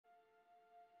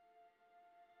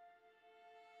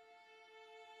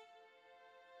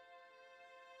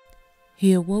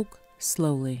He awoke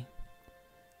slowly.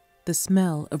 The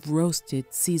smell of roasted,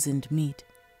 seasoned meat,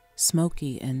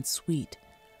 smoky and sweet,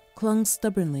 clung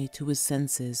stubbornly to his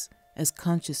senses as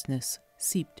consciousness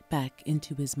seeped back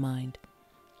into his mind.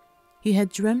 He had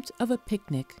dreamt of a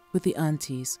picnic with the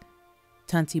aunties,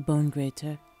 Tanty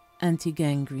Bonegrater, Auntie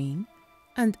Gangrene,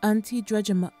 and Auntie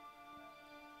Dredgema.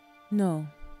 No.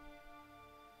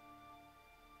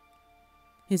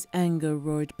 His anger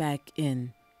roared back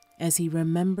in as he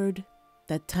remembered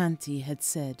that Tanty had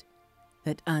said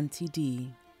that Auntie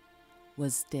D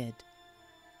was dead.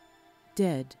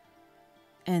 Dead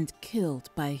and killed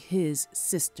by his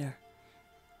sister.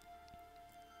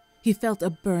 He felt a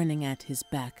burning at his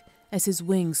back as his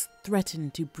wings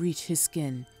threatened to breach his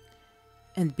skin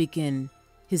and begin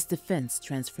his defense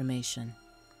transformation.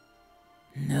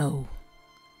 No.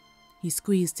 He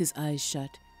squeezed his eyes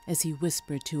shut as he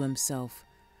whispered to himself,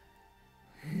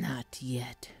 "Not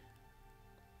yet."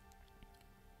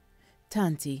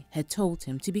 Tanty had told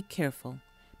him to be careful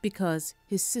because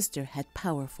his sister had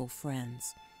powerful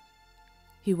friends.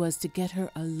 He was to get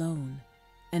her alone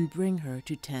and bring her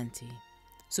to Tanty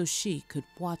so she could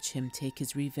watch him take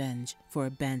his revenge for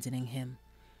abandoning him.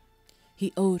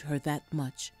 He owed her that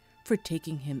much for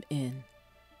taking him in,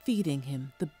 feeding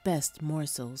him the best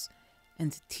morsels,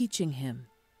 and teaching him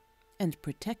and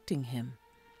protecting him.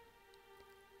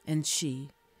 And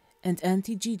she and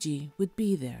Auntie Gigi would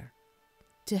be there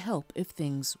to help if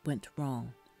things went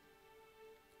wrong.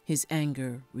 His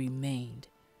anger remained,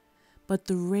 but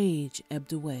the rage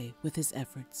ebbed away with his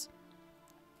efforts.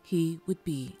 He would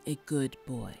be a good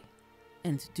boy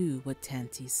and do what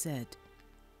Tanty said.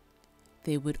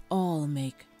 They would all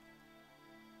make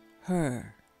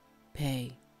her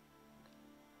pay.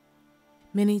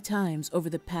 Many times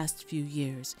over the past few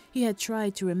years, he had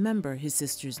tried to remember his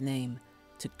sister's name,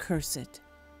 to curse it.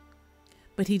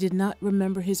 But he did not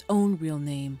remember his own real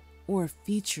name or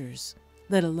features,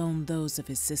 let alone those of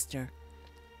his sister.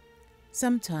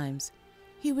 Sometimes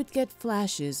he would get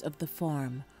flashes of the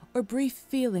farm or brief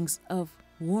feelings of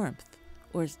warmth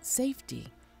or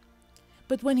safety.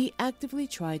 But when he actively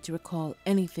tried to recall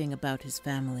anything about his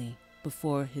family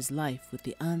before his life with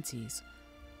the aunties,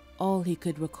 all he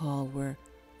could recall were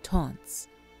taunts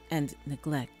and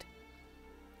neglect.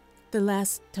 The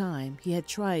last time he had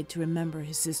tried to remember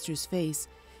his sister's face,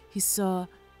 he saw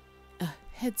a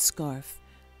headscarf.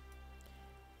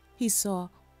 He saw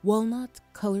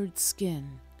walnut-colored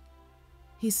skin.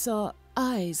 He saw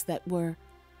eyes that were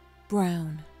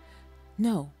brown.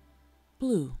 No,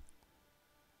 blue.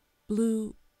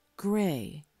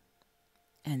 Blue-gray.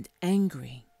 And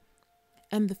angry.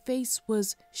 And the face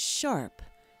was sharp.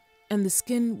 And the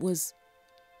skin was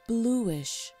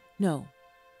bluish. No,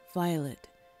 violet.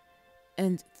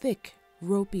 And thick,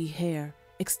 ropey hair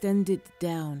extended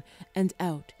down and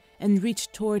out and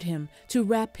reached toward him to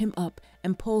wrap him up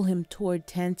and pull him toward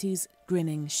Tanty's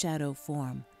grinning shadow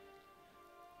form.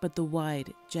 But the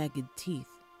wide, jagged teeth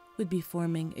would be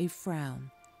forming a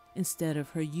frown instead of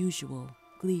her usual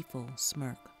gleeful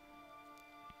smirk.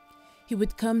 He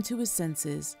would come to his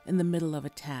senses in the middle of a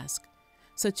task,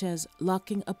 such as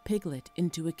locking a piglet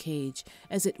into a cage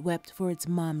as it wept for its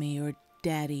mommy or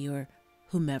daddy or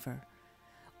whomever,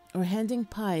 or handing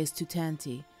pies to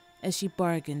Tanty as she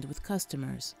bargained with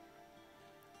customers.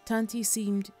 Tanty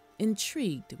seemed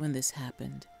intrigued when this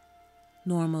happened.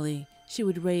 Normally, she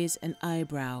would raise an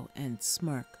eyebrow and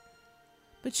smirk,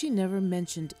 but she never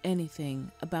mentioned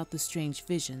anything about the strange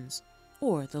visions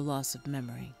or the loss of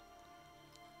memory.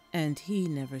 And he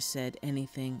never said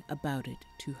anything about it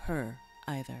to her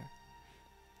either.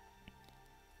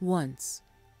 Once,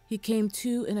 he came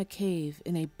to in a cave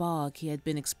in a bog he had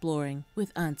been exploring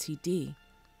with Auntie D.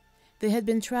 They had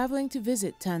been traveling to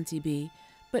visit Tanty B,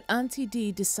 but Auntie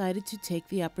D decided to take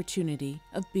the opportunity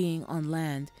of being on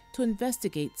land to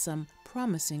investigate some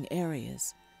promising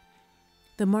areas.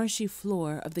 The marshy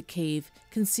floor of the cave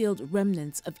concealed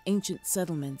remnants of ancient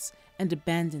settlements and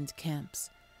abandoned camps.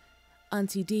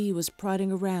 Auntie D was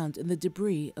prodding around in the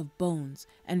debris of bones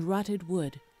and rotted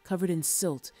wood covered in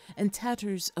silt and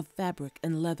tatters of fabric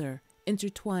and leather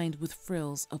intertwined with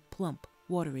frills of plump,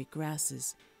 watery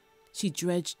grasses. She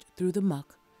dredged through the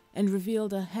muck and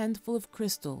revealed a handful of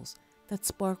crystals that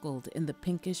sparkled in the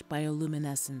pinkish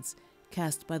bioluminescence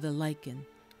cast by the lichen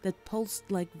that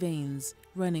pulsed like veins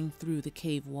running through the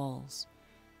cave walls.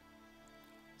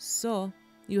 "So,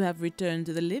 you have returned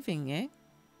to the living, eh?"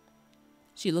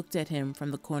 She looked at him from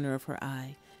the corner of her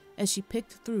eye as she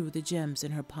picked through the gems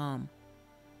in her palm.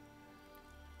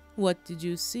 "What did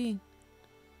you see?"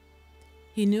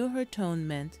 He knew her tone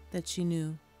meant that she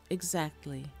knew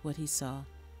exactly what he saw.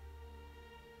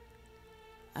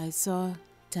 "I saw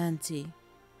Tanty,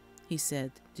 he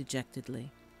said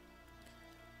dejectedly.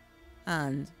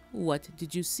 And what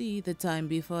did you see the time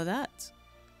before that?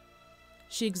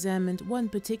 She examined one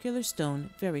particular stone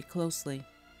very closely.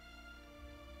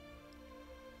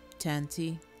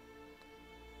 Tanty.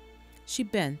 She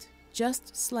bent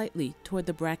just slightly toward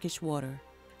the brackish water.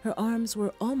 Her arms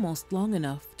were almost long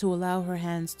enough to allow her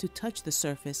hands to touch the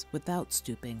surface without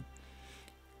stooping,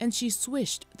 and she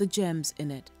swished the gems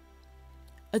in it.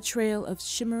 A trail of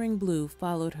shimmering blue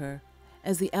followed her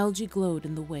as the algae glowed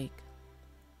in the wake.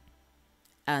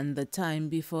 And the time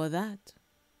before that?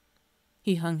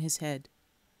 He hung his head.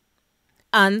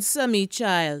 Answer me,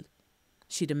 child,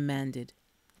 she demanded,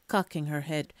 cocking her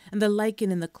head, and the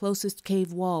lichen in the closest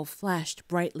cave wall flashed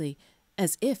brightly,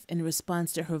 as if in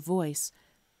response to her voice,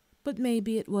 but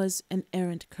maybe it was an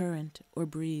errant current or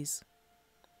breeze.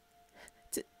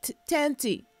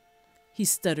 Tanty, he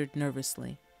stuttered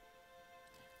nervously.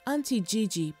 Auntie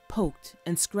Gigi poked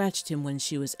and scratched him when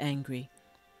she was angry.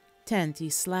 Tanty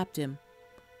slapped him,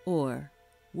 or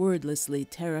wordlessly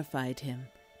terrified him,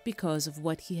 because of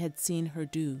what he had seen her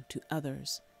do to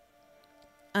others.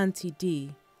 Auntie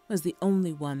D was the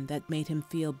only one that made him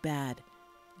feel bad,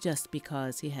 just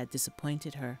because he had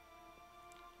disappointed her.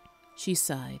 She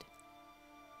sighed.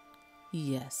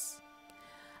 Yes,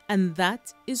 and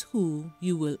that is who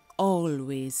you will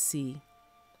always see.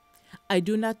 I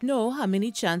do not know how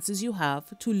many chances you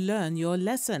have to learn your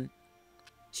lesson.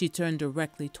 She turned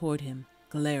directly toward him,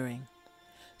 glaring.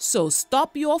 So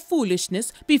stop your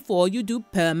foolishness before you do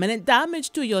permanent damage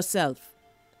to yourself.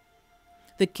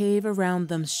 The cave around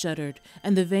them shuddered,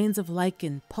 and the veins of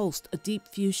lichen pulsed a deep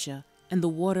fuchsia, and the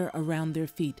water around their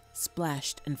feet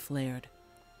splashed and flared.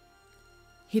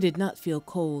 He did not feel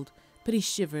cold, but he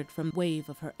shivered from the wave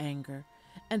of her anger,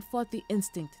 and fought the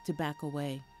instinct to back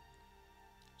away.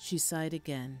 She sighed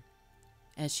again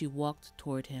as she walked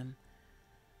toward him,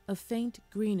 a faint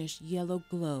greenish-yellow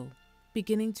glow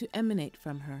beginning to emanate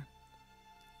from her.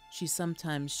 She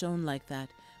sometimes shone like that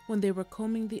when they were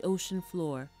combing the ocean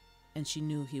floor, and she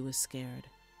knew he was scared.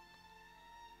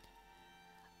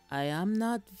 I am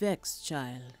not vexed,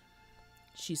 child,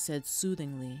 she said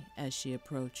soothingly as she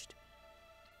approached.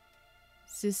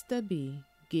 Sister B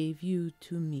gave you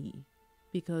to me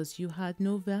because you had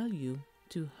no value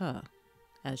to her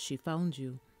as she found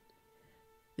you.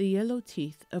 The yellow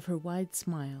teeth of her wide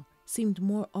smile seemed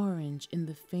more orange in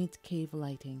the faint cave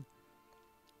lighting.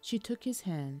 She took his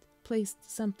hand, placed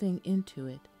something into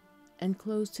it, and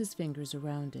closed his fingers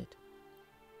around it.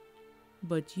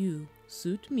 But you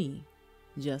suit me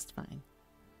just fine.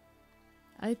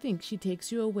 I think she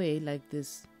takes you away like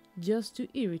this just to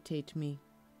irritate me.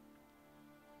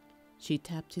 She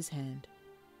tapped his hand.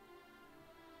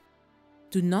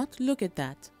 Do not look at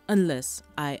that unless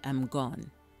I am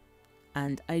gone.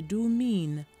 And I do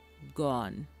mean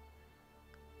gone.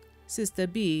 Sister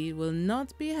B will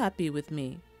not be happy with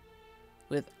me,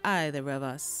 with either of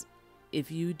us,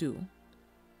 if you do.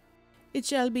 It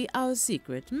shall be our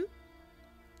secret,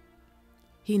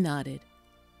 He nodded,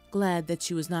 glad that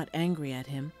she was not angry at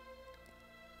him.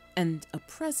 And a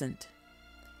present.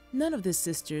 None of the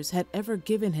sisters had ever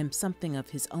given him something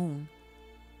of his own.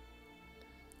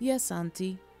 Yes,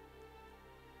 Auntie.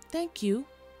 Thank you,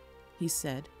 he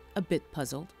said, a bit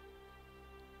puzzled.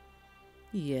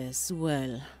 Yes,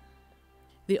 well.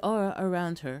 The aura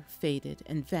around her faded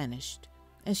and vanished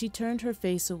as she turned her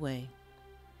face away.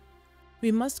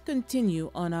 We must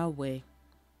continue on our way.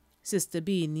 Sister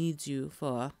B needs you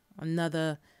for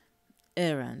another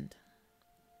errand.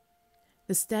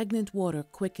 The stagnant water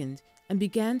quickened and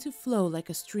began to flow like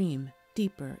a stream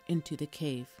deeper into the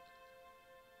cave.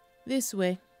 This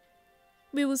way.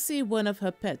 We will see one of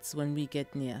her pets when we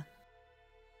get near.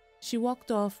 She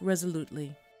walked off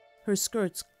resolutely, her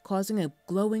skirts causing a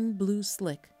glowing blue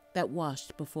slick that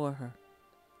washed before her.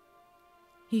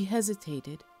 He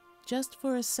hesitated just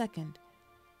for a second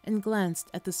and glanced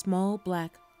at the small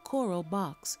black coral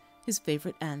box his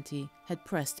favorite auntie had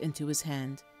pressed into his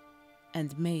hand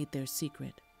and made their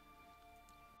secret.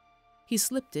 He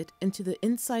slipped it into the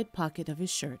inside pocket of his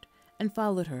shirt and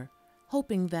followed her,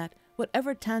 hoping that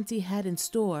whatever Tanty had in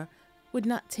store would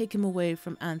not take him away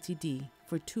from Auntie D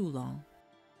for too long.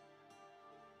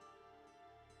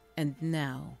 And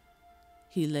now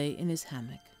he lay in his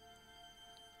hammock,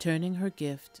 turning her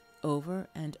gift over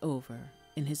and over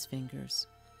in his fingers.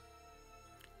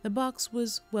 The box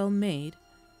was well made,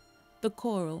 the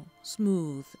coral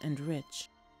smooth and rich,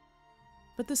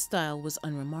 but the style was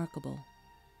unremarkable.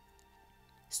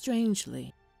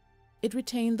 Strangely, it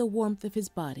retained the warmth of his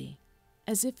body,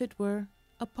 as if it were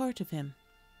a part of him.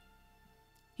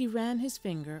 He ran his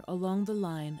finger along the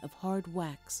line of hard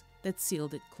wax that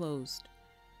sealed it closed.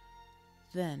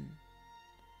 Then,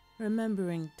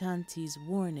 remembering Tanty's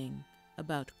warning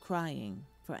about crying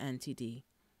for Auntie D,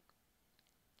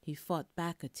 he fought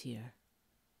back a tear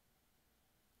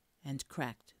and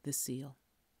cracked the seal.